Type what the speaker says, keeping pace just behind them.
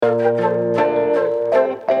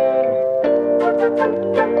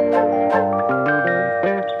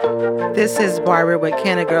This is Barbara with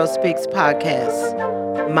Can a Girl Speaks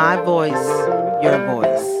podcast. My voice, your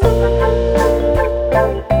voice.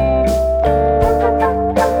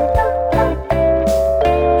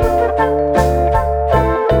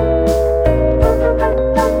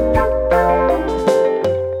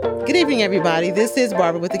 Good evening, everybody. This is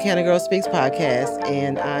Barbara with the Can a Girl Speaks podcast,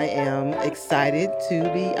 and I am excited to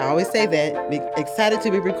be, I always say that, excited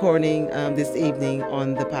to be recording this evening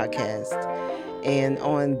on the podcast. And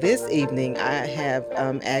on this evening, I have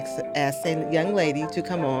asked a young lady to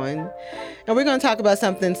come on, and we're going to talk about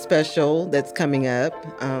something special that's coming up,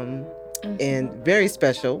 and very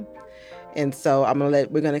special. And so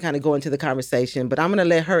we're going to kind of go into the conversation, but I'm going to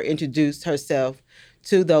let her introduce herself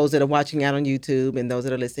to those that are watching out on YouTube and those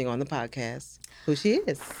that are listening on the podcast, who she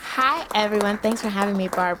is. Hi, everyone. Thanks for having me,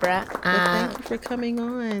 Barbara. Thank you for coming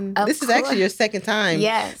on. This is course. actually your second time.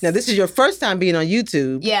 Yes. Now, this is your first time being on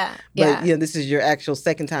YouTube. Yeah. But, this is your actual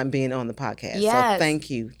second time being on the podcast. Yes. So thank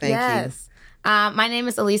you. Thank you. My name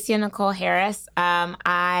is Alicia Nicole Harris.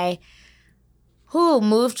 I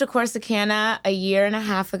moved to Corsicana a year and a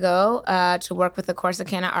half ago to work with the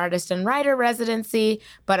Corsicana Artist and Writer Residency,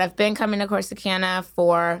 but I've been coming to Corsicana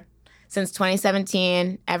since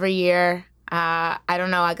 2017, every year. I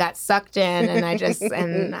don't know, I got sucked in and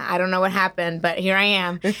and I don't know what happened, but here I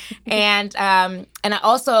am. And I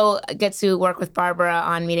also get to work with Barbara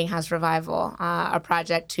on Meeting House Revival, a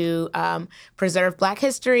project to preserve Black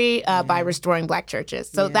history by restoring Black churches.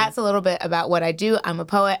 So that's a little bit about what I do. I'm a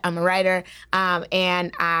poet, I'm a writer,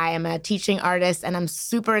 and I am a teaching artist, and I'm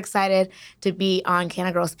super excited to be on Can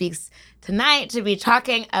a Girl Speaks tonight to be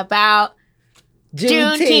talking about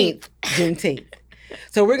Juneteenth.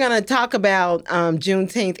 So we're going to talk about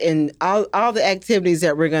Juneteenth and all the activities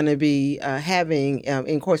that we're going to be having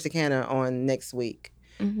in Corsicana on next week.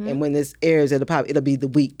 Mm-hmm. And when this airs, it'll be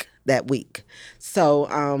that week.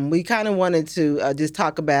 So we kind of wanted to just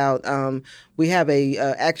talk about, we have a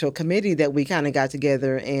actual committee that we kind of got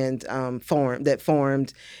together and formed,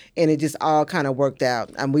 and it just all kind of worked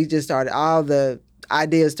out. We just started, all the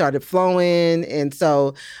ideas started flowing, and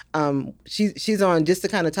so she's on just to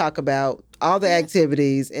kind of talk about all the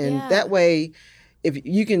activities, and that way, if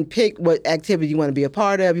you can pick what activity you want to be a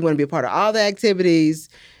part of, you want to be a part of all the activities,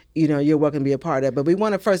 you're welcome to be a part of. But we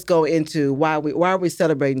want to first go into why are we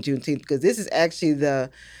celebrating Juneteenth, because this is actually the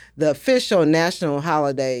official national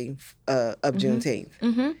holiday of Juneteenth.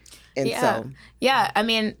 Mm-hmm.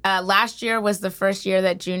 And last year was the first year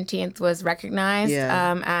that Juneteenth was recognized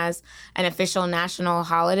as an official national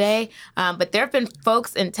holiday. But there have been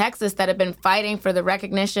folks in Texas that have been fighting for the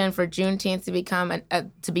recognition for Juneteenth to become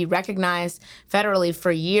to be recognized federally for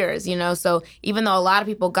years. So even though a lot of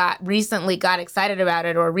people recently got excited about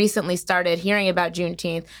it or recently started hearing about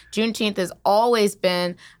Juneteenth has always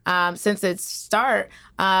been since its start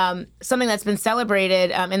something that's been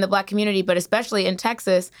celebrated in the Black community, but especially in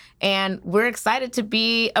Texas. And we're excited to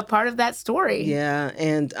be a part of that story. Yeah,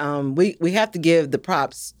 and we have to give the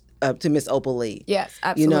props to Miss Opal Lee. Yes,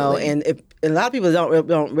 absolutely. And a lot of people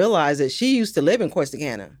don't realize that she used to live in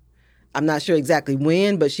Corsicana. I'm not sure exactly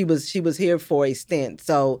when, but she was here for a stint.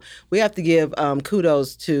 So we have to give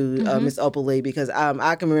kudos to Miss Opal Lee, because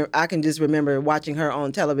I can just remember watching her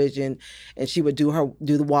on television, and she would do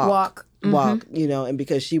the walk, and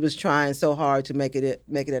because she was trying so hard to make it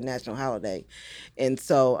a national holiday. And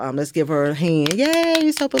so let's give her a hand. Yay,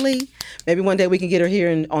 Miss Opal Lee. Maybe one day we can get her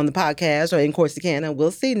here on the podcast or in Corsicana.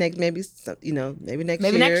 We'll see maybe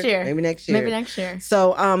next year.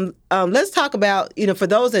 So let's talk about, for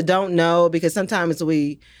those that don't know, because sometimes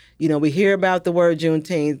we hear about the word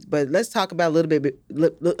Juneteenth, but let's talk about a little bit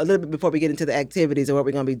before we get into the activities or what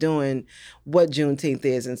we're going to be doing, what Juneteenth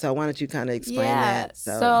is. And so why don't you kind of explain that?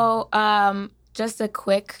 So just a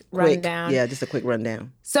quick rundown. Just a quick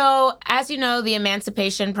rundown. So, as you know, the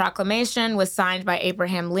Emancipation Proclamation was signed by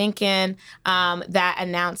Abraham Lincoln that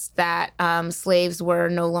announced that slaves were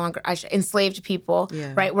no longer, enslaved people,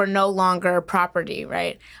 right, were no longer property,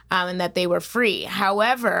 right, and that they were free.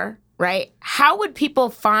 However, right, how would people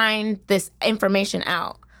find this information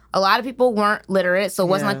out? A lot of people weren't literate, so it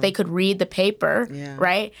wasn't like they could read the paper,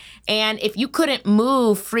 right? And if you couldn't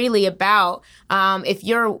move freely about, if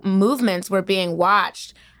your movements were being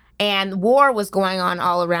watched and war was going on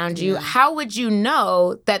all around you, how would you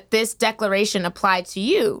know that this declaration applied to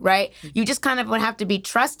you, right? You just kind of would have to be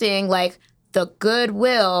trusting, like, the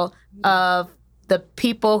goodwill of the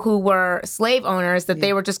people who were slave owners, that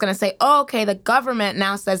they were just going to say, oh, okay, the government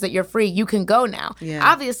now says that you're free, you can go now.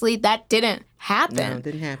 Obviously, that didn't happen. No, it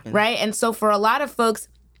didn't happen. Right? And so for a lot of folks,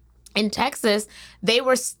 in Texas, they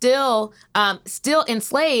were still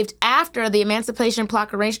enslaved after the Emancipation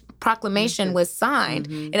Proclamation was signed.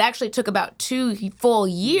 It actually took about 2 full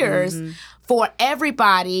years for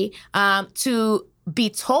everybody to be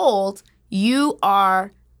told you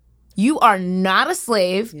are not a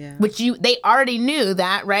slave, which they already knew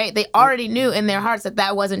that, right? They already knew in their hearts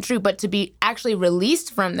that wasn't true, but to be actually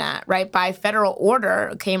released from that, right, by federal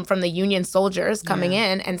order came from the Union soldiers coming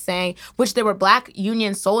in and saying, which there were Black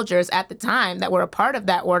Union soldiers at the time that were a part of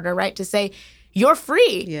that order, right, to say, you're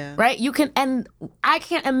free, right? You can, and I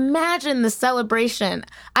can't imagine the celebration.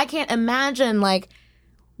 I can't imagine, like,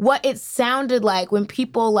 what it sounded like when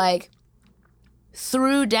people, like,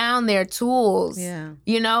 threw down their tools,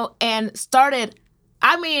 you know, and started.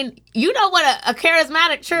 I mean, you know what a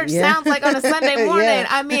charismatic church sounds like on a Sunday morning.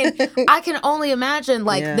 I mean, I can only imagine,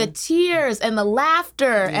 like, the tears and the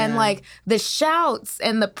laughter and, like, the shouts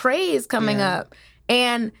and the praise coming up.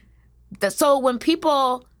 And so when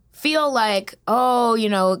people feel like, oh, you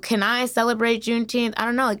know, can I celebrate Juneteenth? I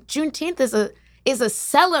don't know. Like, Juneteenth is a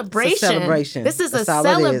celebration. It's a celebration. This is a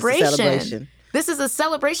celebration. This is a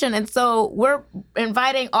celebration. And so we're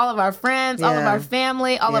inviting all of our friends, all of our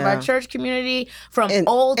family, all of our church community from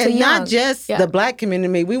old to young. And not just the Black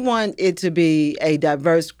community. We want it to be a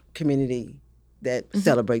diverse community that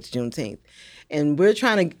celebrates Juneteenth. And we're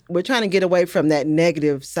trying to get away from that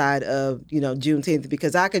negative side of, you know, Juneteenth,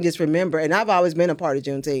 because I can just remember, and I've always been a part of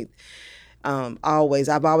Juneteenth. I've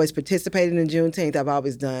always participated in Juneteenth. I've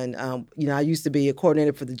always done, you know, I used to be a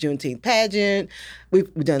coordinator for the Juneteenth pageant.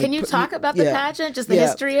 We've done. Can you talk about the pageant, just the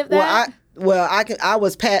history of that? I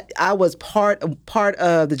was part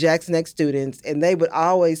of the Jackson X students, and they would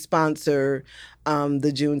always sponsor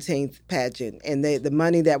the Juneteenth pageant, and the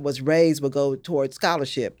money that was raised would go towards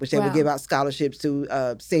scholarship, which they would give out scholarships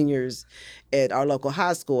to seniors at our local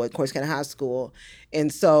high school, at Corsicana High School,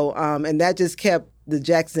 and so and that just kept the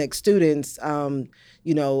Jackson X students,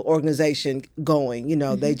 you know, organization going. You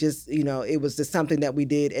know, they just, you know, it was just something that we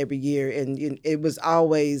did every year, and it was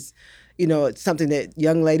always, you know, it's something that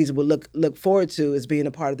young ladies would look forward to, as being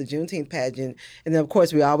a part of the Juneteenth pageant. And then, of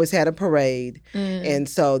course, we always had a parade. And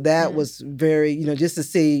so that was very, you know, just to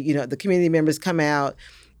see, you know, the community members come out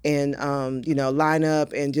and, you know, line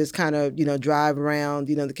up and just kind of, you know, drive around,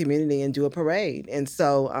 you know, the community and do a parade. And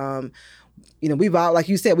so, you know, like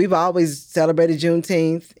you said, we've always celebrated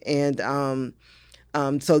Juneteenth.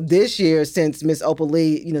 And so this year, since Miss Opal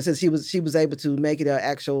Lee, you know, since she was able to make it an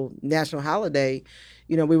actual national holiday,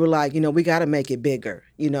 you know, we were like, you know, we got to make it bigger,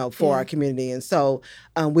 you know, for our community. And so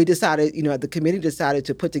we decided, you know, the committee decided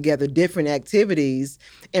to put together different activities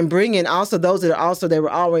and bring in also those that are also, they were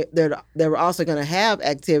also going to have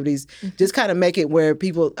activities, just kind of make it where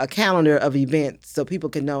a calendar of events, so people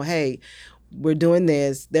can know, hey, we're doing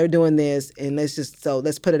this, they're doing this, and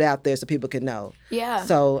let's put it out there so people can know. Yeah.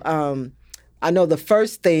 So I know the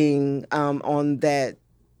first thing on that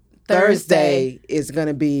Thursday is going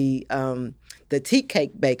to be the tea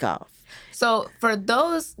cake bake-off. So for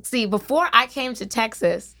those, before I came to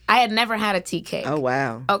Texas, I had never had a tea cake. Oh,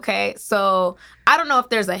 wow. Okay, so I don't know if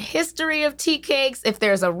there's a history of tea cakes, if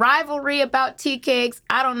there's a rivalry about tea cakes.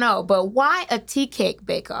 I don't know. But why a tea cake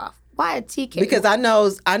bake-off? Why a tea cake? Because I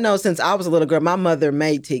know since I was a little girl, my mother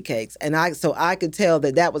made tea cakes. And I could tell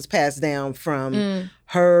that was passed down from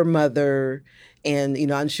her mother. And, you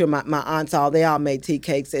know, I'm sure my aunts they all made tea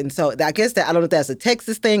cakes. And so I guess I don't know if that's a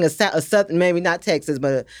Texas thing, a Southern, maybe not Texas,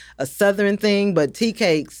 but a Southern thing, but tea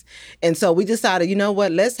cakes. And so we decided, you know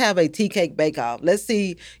what, let's have a tea cake bake-off. Let's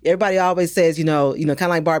see. Everybody always says, you know, kind of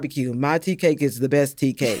like barbecue. My tea cake is the best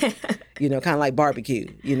tea cake, you know, kind of like barbecue,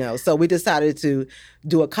 you know. So we decided to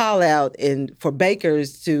do a call out for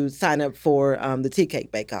bakers to sign up for the tea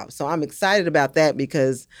cake bake-off. So I'm excited about that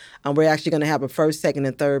because we're actually going to have a first, second,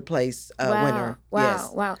 and third place winner.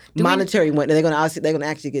 Wow. Monetary winner. They're going to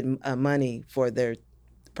actually get money for their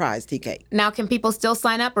prize tea cake. Now, can people still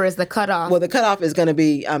sign up, or is the cutoff? Well, the cutoff is going to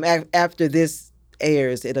be after this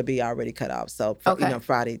airs, it'll be already cut off. So you know,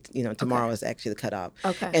 Friday, you know, tomorrow is actually the cutoff.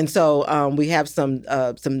 Okay. And so we have some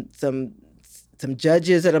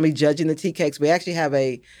judges that'll be judging the tea cakes. We actually have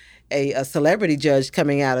a celebrity judge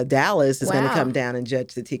coming out of Dallas is going to come down and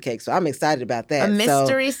judge the tea cake. So I'm excited about that. A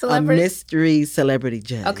mystery celebrity? A mystery celebrity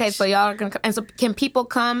judge. Okay, so y'all are going to come. And so can people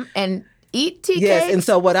come and eat tea cakes? Yes, and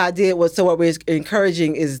so what I did was, what we're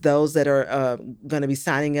encouraging is those that are going to be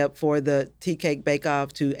signing up for the tea cake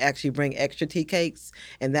bake-off to actually bring extra tea cakes,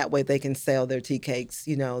 and that way they can sell their tea cakes,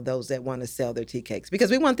 you know, those that want to sell their tea cakes. Because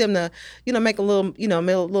we want them to, you know, make a little, you know,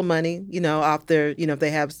 little money, you know, off their, you know, if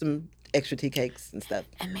they have some extra tea cakes and stuff.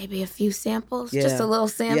 And maybe a few samples, Yeah. just a little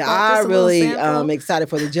sample. Yeah, I'm really excited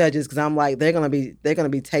for the judges because I'm like they're gonna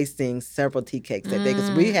be tasting several tea cakes that day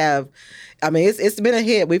because we have, I mean it's been a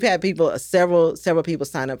hit. We've had several people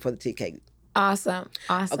sign up for the tea cake. Awesome.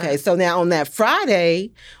 Okay, so now on that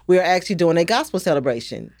Friday, we're actually doing a gospel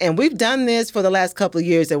celebration, and we've done this for the last couple of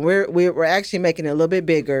years, and we're actually making it a little bit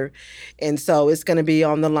bigger, and so it's going to be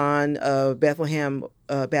on the lawn of Bethlehem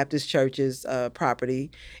Baptist Church's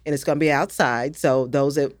property, and it's going to be outside. So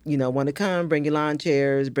those that want to come, bring your lawn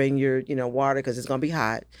chairs, bring your water because it's going to be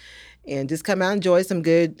hot, and just come out and enjoy some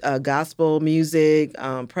good gospel music,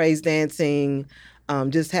 praise dancing,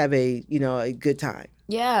 just have a good time.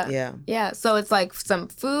 Yeah. So it's like some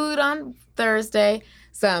food on Thursday,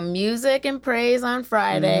 some music and praise on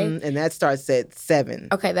Friday. And that starts at 7.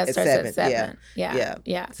 Okay, that starts at 7.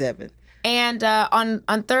 Yeah. 7. And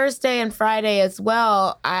on Thursday and Friday as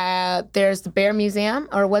well, there's the Bear Museum,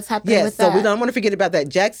 or what's happening with that? Yes, so we don't want to forget about that.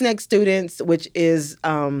 Jackson X Students, which is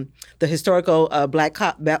the historical Black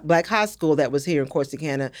High School that was here in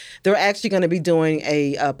Corsicana, they're actually going to be doing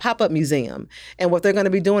a pop-up museum. And what they're going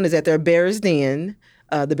to be doing is at their Bears Den,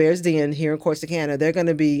 the Bears Den here in Corsicana, they're going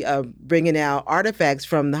to be bringing out artifacts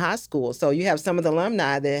from the high school. So you have some of the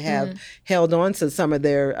alumni that have held on to some of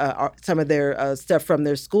their stuff from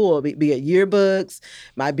their school, be it yearbooks,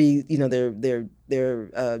 might be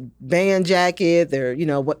their band jacket, their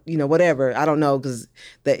whatever. I don't know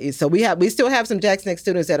so we still have some Jackson X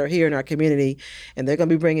students that are here in our community, and they're going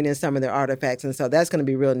to be bringing in some of their artifacts, and so that's going to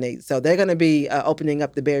be real neat. So they're going to be opening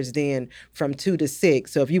up the Bears Den from 2 to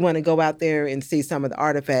 6. So if you want to go out there and see some of the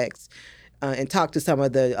artifacts and talk to some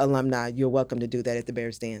of the alumni, you're welcome to do that at the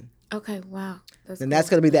Bears Den. Okay, wow. That's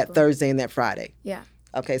going to be that Thursday and that Friday. Yeah.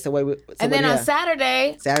 Okay, so and then on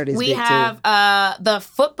Saturday's we have too. The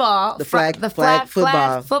football, the flag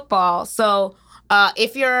football. So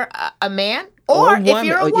if you're a man or if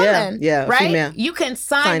you're a woman, right, female. you can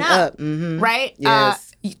sign up. Right? Yes.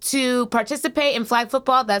 To participate in flag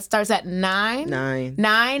football. That starts at 9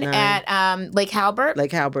 at Lake Halbert.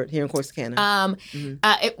 Lake Halbert here in Corsicana.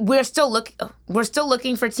 We're still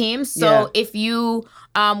looking for teams. So if you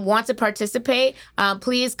want to participate,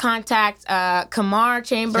 please contact Kamar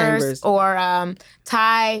Chambers or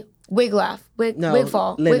Ty Wigfall.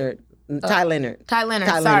 Leonard. Ty Leonard.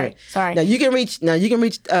 Sorry. Now you can reach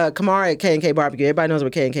Kamara at K&K Barbecue. Everybody knows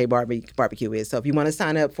what K&K Barbecue is. So if you want to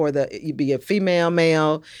sign up for you be a female,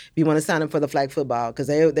 male, if you want to sign up for the flag football, because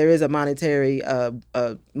there is a monetary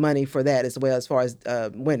money for that as well as far as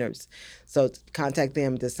winners. So contact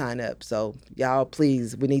them to sign up. So y'all,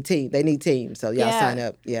 please, we need team. They need teams. So y'all sign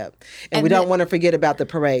up. Yeah. And we don't want to forget about the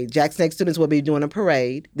parade. Jackson X students will be doing a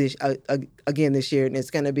parade again this year, and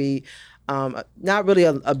it's going to be not really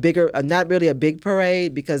a big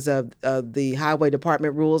parade because of the highway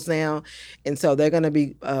department rules now, and so they're going to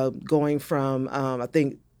be going from I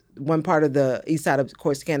think one part of the east side of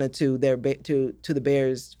Corsicana to the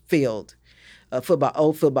Bears field,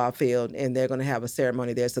 old football field, and they're going to have a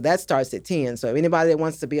ceremony there. So that starts at 10. So if anybody that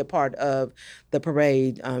wants to be a part of the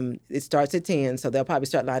parade, it starts at 10. So they'll probably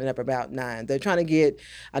start lining up about 9. They're trying to get,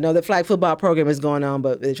 I know the flag football program is going on,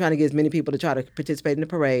 but they're trying to get as many people to try to participate in the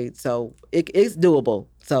parade. So it's doable.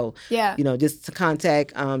 So, just to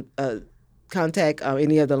contact any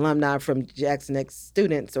of the alumni from Jackson X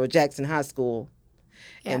students or Jackson High School,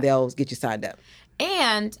 and they'll get you signed up.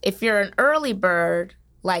 And if you're an early bird,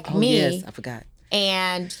 like me. Yes, I forgot.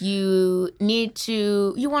 And you want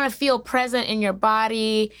to feel present in your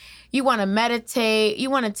body. You want to meditate.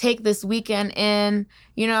 You want to take this weekend in,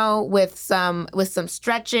 with some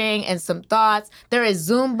stretching and some thoughts. There is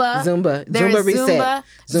Zumba. Zumba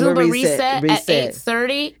reset at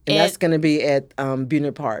 8:30. And that's going to be at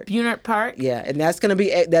Bunert Park. Yeah, and that's going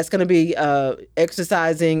to be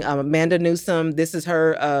exercising. Amanda Newsom. This is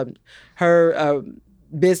her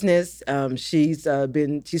business. She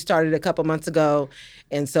started a couple months ago,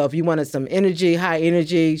 and so if you wanted some high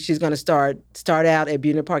energy, she's going to start out at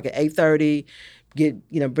Bunert Park at 8:30.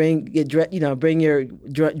 Bring your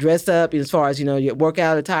dress up as far as your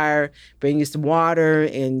workout attire. Bring you some water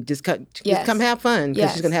and just come have fun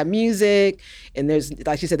because she's going to have music, and there's,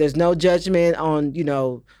 like she said, there's no judgment on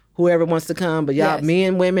whoever wants to come, but y'all,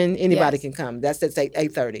 men, women, anybody can come. That's at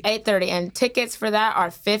 8:30. 8:30, and tickets for that are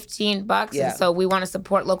 $15. Yeah. And so we want to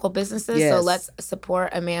support local businesses. Yes. So let's support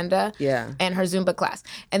Amanda. Yeah. And her Zumba class.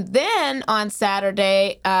 And then on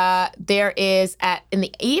Saturday, there is in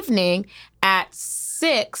the evening at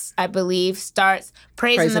 6, I believe, starts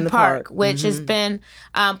Praise in the Park, which has been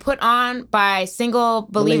put on by Single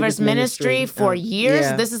Believers Ministry for years.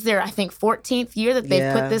 Yeah. This is their, I think, 14th year that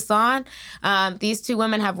they've put this on. These two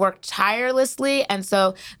women have worked tirelessly, and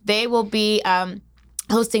so they will be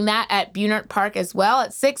hosting that at Bunert Park as well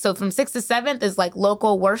at 6. So from 6 to 7th is like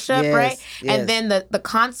local worship, right? Yes. And then the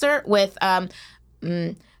concert with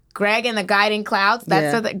Greg and the Guiding Clouds.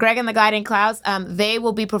 Greg and the Guiding Clouds. They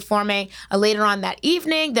will be performing later on that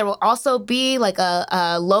evening. There will also be like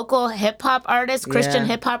a local hip hop artist, Christian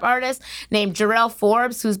hip hop artist named Jarrell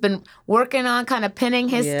Forbes, who's been working on kind of pinning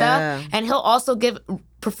his stuff, and he'll also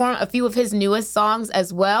perform a few of his newest songs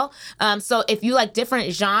as well. So if you like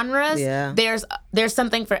different genres, there's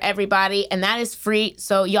something for everybody, and that is free.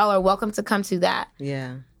 So y'all are welcome to come to that.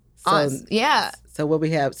 Yeah. So what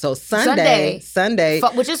we have? So Sunday,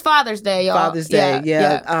 which is Father's Day, y'all. Father's Day,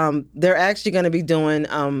 they're actually going to be doing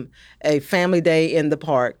a family day in the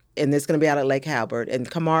park, and it's going to be out at Lake Halbert, and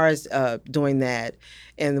Kamara's doing that.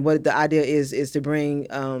 And what the idea is to bring.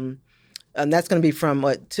 And that's going to be from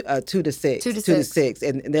 2 to 6. 2 to 6.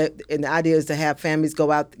 And the idea is to have families go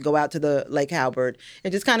out to the Lake Halbert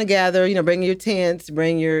and just kind of gather, bring your tents,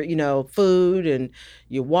 bring your, food and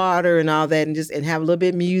your water and all that, and have a little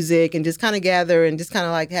bit of music and just kind of gather and just kind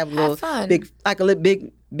of like have a little fun.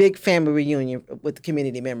 big family reunion with the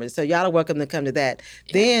community members. So y'all are welcome to come to that.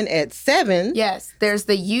 Yeah. Then at 7. Yes, there's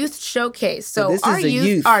the youth showcase. So our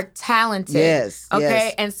youth are talented. Yes. Okay.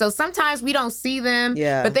 Yes. And so sometimes we don't see them,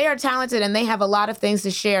 but they are talented and they have a lot of things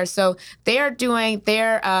to share. So they are doing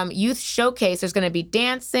their youth showcase. There's going to be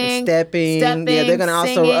dancing, stepping. Yeah, they're going to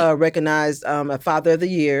also recognize a Father of the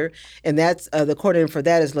Year. And that's the coordinator for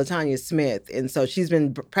that is LaTanya Smith. And so she's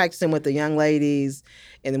been practicing with the young ladies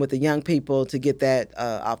and with the young people to get that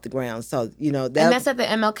off the ground. So, and that's at the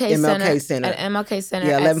MLK Center. At MLK Center.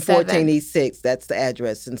 Yeah, 1114 East 6. That's the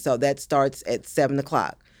address. And so that starts at 7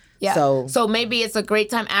 o'clock. Yeah. So maybe it's a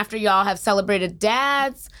great time after y'all have celebrated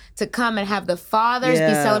dads to come and have the fathers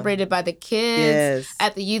be celebrated by the kids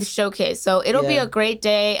at the youth showcase. So it'll be a great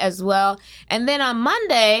day as well. And then on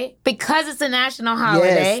Monday, because it's a national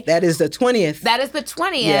holiday. Yes, that is the 20th. That is the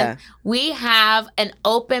 20th. Yeah. We have an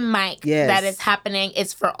open mic that is happening.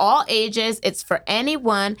 It's for all ages. It's for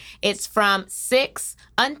anyone. It's from 6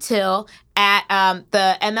 until at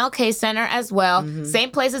the MLK Center as well. Mm-hmm.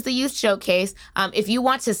 Same place as the Youth Showcase. If you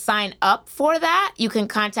want to sign up for that, you can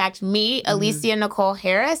contact me, Alicia Nicole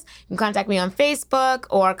Harris. You can contact me on Facebook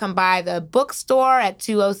or come by the bookstore at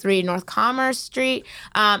 203 North Commerce Street.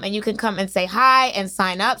 And you can come and say hi and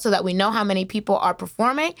sign up so that we know how many people are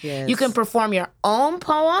performing. Yes. You can perform your own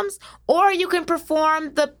poems or you can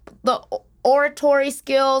perform the oratory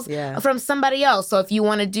skills from somebody else. So if you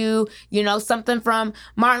want to do, something from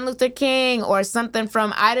Martin Luther King or something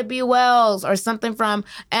from Ida B. Wells or something from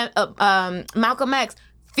Malcolm X,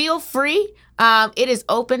 feel free. It is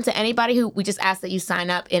open to anybody who we just ask that you sign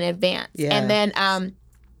up in advance. Yeah. And then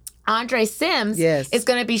Andre Sims is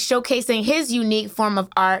going to be showcasing his unique form of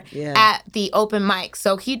art at the open mic.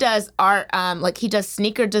 So he does art, he does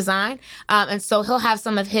sneaker design. And so he'll have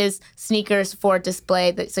some of his sneakers for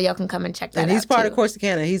display so y'all can come and check that out. And he's part of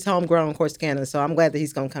Corsicana. He's homegrown Corsicana. So I'm glad that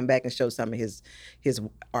he's going to come back and show some of his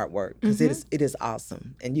artwork because it is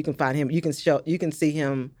awesome. And you can find him, you can see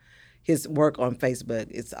his work on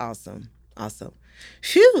Facebook. It's awesome. Awesome.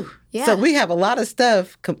 Phew. Yeah. So we have a lot of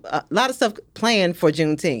stuff planned for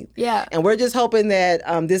Juneteenth. Yeah. And we're just hoping that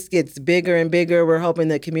this gets bigger and bigger. We're hoping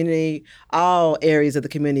the community, all areas of the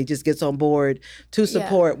community, just gets on board to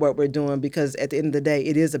support what we're doing because at the end of the day,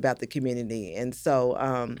 it is about the community. And so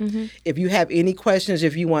if you have any questions,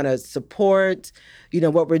 if you want to support,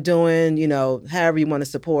 what we're doing, however you want to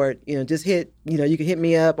support, just hit, you can hit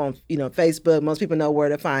me up on, Facebook. Most people know where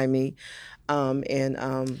to find me.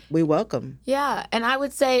 We welcome. Yeah, and I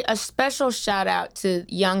would say a special shout out to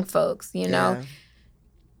young folks,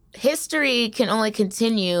 History can only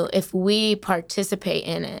continue if we participate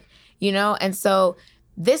in it, and so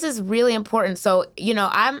this is really important. So,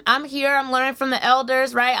 I'm here, I'm learning from the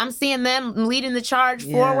elders, right? I'm seeing them leading the charge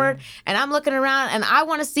forward, and I'm looking around, and I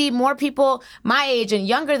want to see more people my age and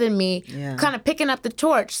younger than me kind of picking up the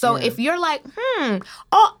torch. So if you're like,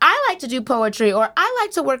 I like to do poetry, or I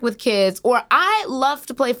like to work with kids, or I love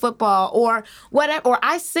to play football, or whatever, or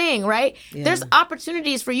I sing, right? Yeah. There's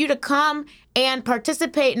opportunities for you to come and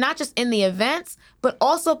participate not just in the events, but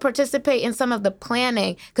also participate in some of the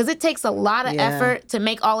planning because it takes a lot of effort to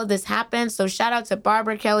make all of this happen. So shout out to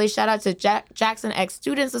Barbara Kelly, shout out to Jackson X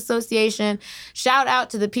Students Association, shout out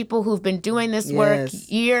to the people who've been doing this work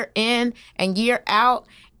year in and year out.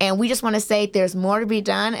 And we just want to say there's more to be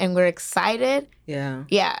done, and we're excited. Yeah.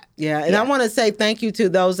 Yeah. Yeah. And I want to say thank you to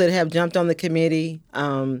those that have jumped on the committee.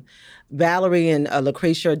 Valerie and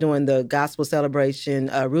Lucretia are doing the gospel celebration.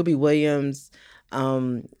 Ruby Williams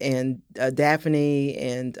and Daphne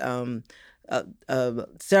and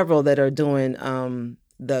several that are doing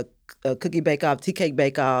the cookie bake-off, tea cake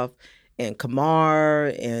bake-off, and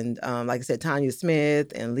Kamar and, like I said, Tanya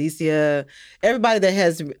Smith and Alicia. Everybody that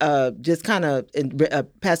has just kind of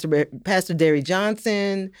Pastor Derry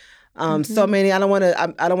Johnson. So many. I don't want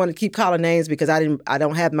to keep calling names because I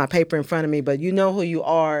don't have my paper in front of me. But you know who you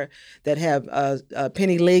are that have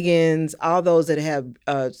Penny Liggins, all those that have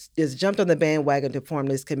just jumped on the bandwagon to form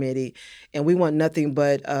this committee, and we want nothing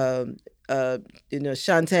but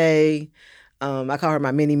Shantae. I call her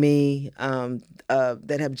my mini me.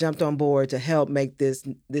 That have jumped on board to help make this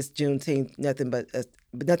Juneteenth nothing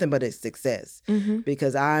but a success,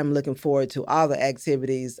 because I'm looking forward to all the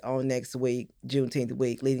activities on next week, Juneteenth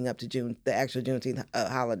week, leading up to the actual Juneteenth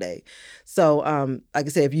holiday. So, like I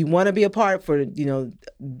said, if you want to be a part for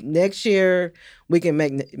next year, we can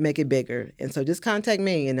make it bigger. And so, just contact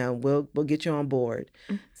me, and we'll get you on board.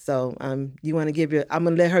 So, you want to I'm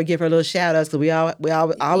gonna let her give her little shout outs, because we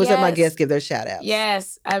always let my guests give their shout outs.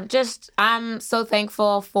 Yes, I'm so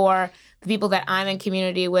thankful for the people that I'm in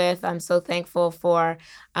community with. I'm so thankful for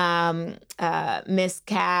Miss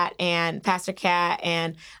Cat and Pastor Cat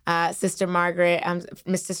and Sister Margaret,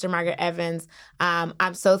 Miss Sister Margaret Evans.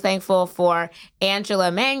 I'm so thankful for Angela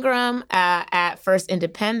Mangrum at First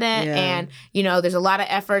Independent. And, there's a lot of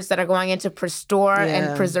efforts that are going into restore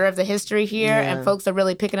and preserve the history here. And folks are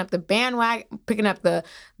really picking up the bandwagon, picking up the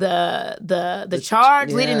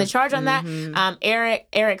charge, leading the charge on that.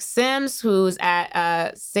 Eric Sims, who's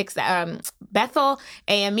at Bethel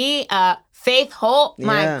AME, Faith Holt,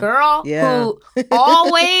 my girl, who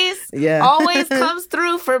always comes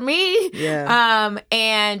through for me,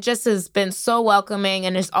 and just has been so welcoming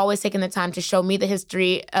and has always taken the time to show me the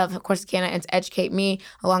history of Corsicana and to educate me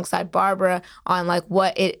alongside Barbara on like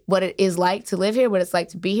what it is like to live here, what it's like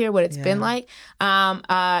to be here, what it's been like.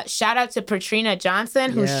 Shout out to Patrina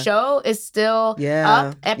Johnson, whose show is still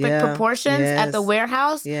up, Epic Proportions, at the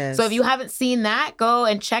Warehouse. So if you haven't seen that, go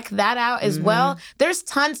and check that out as well. There's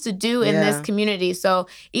tons to do in this community. So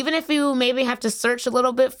even if you maybe have to search a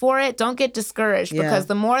little bit for it, don't get discouraged, because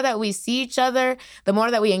the more that we see each other, the more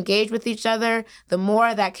that we engage with each other, the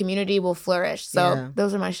more that community will flourish. So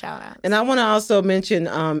those are my shout outs. And I want to also mention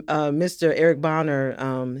Mr. Eric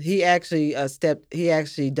Bonner. He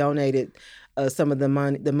actually donated some of the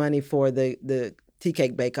money for the tea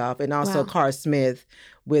cake bake off, and also Carr Smith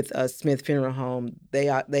with Smith Funeral Home.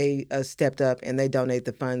 They stepped up and they donated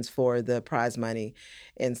the funds for the prize money,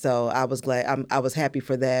 and so I was glad. I was happy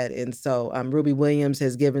for that. And so Ruby Williams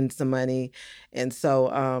has given some money, and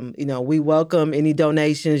so we welcome any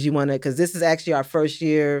donations you want to, because this is actually our first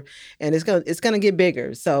year, and it's gonna get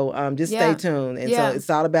bigger. So just stay tuned. And so it's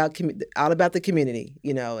all about the community,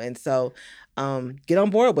 and so get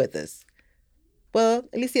on board with us. Well,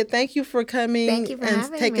 Alicia, thank you for coming and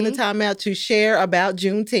taking the time out to share about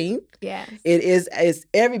Juneteenth. Yes. It's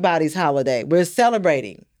everybody's holiday. We're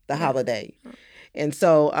celebrating the holiday. And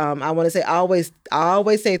so I want to say, I always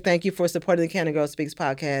say thank you for supporting the Canada Girl Speaks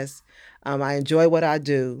podcast. I enjoy what I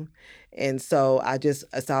do. And so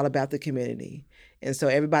it's all about the community. And so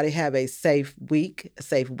everybody have a safe week, a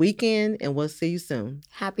safe weekend, and we'll see you soon.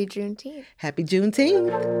 Happy Juneteenth. Happy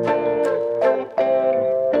Juneteenth.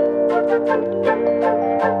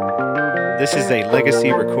 This is a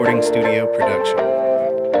Legacy Recording Studio production.